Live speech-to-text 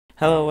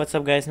Hello, what's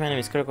up guys, my name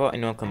is Croko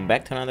and welcome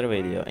back to another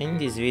video. In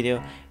this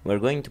video we're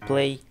going to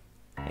play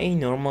a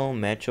normal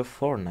match of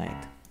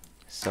Fortnite.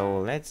 So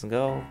let's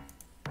go,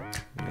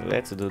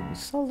 let's do the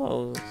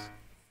solos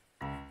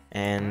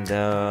and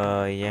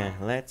yeah,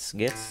 let's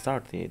get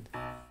started.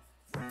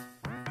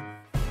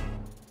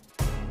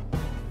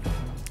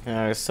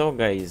 So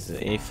guys,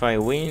 if I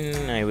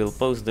win I will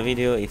post the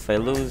video, if I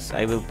lose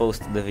I will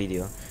post the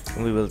video.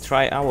 We will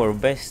try our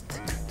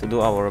best to do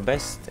our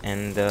best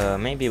and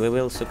maybe we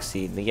will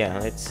succeed. Yeah,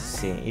 let's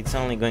see, it's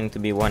only going to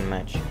be one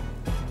match.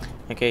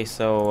 Okay,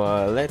 so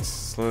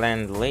let's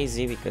land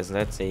lazy because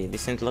that's a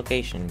decent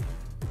location.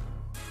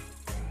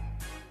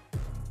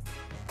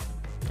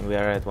 We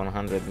are at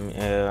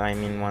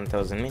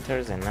 1000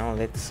 meters, and now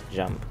let's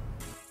jump.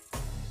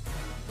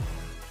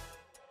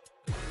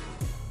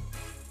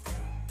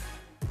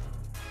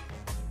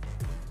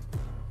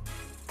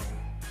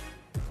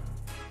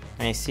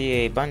 I see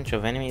a bunch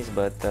of enemies,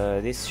 but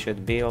this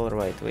should be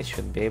alright. We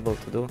should be able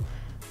to do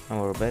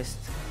our best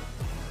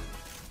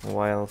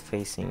while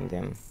facing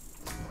them.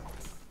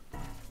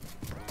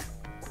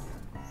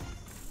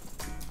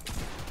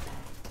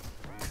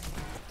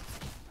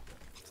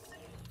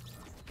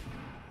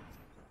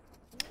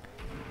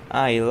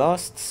 I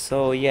lost,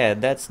 so yeah,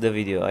 that's the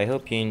video. I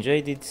hope you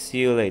enjoyed it. See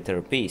you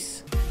later.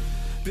 Peace.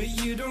 But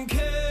you don't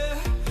care,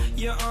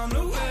 you're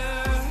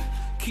unaware.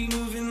 Keep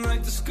moving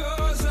like the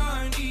scars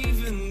aren't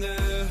even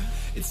there.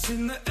 It's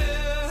in the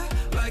air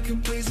like a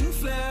blazing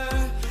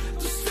flare.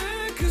 Just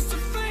stare, 'cause the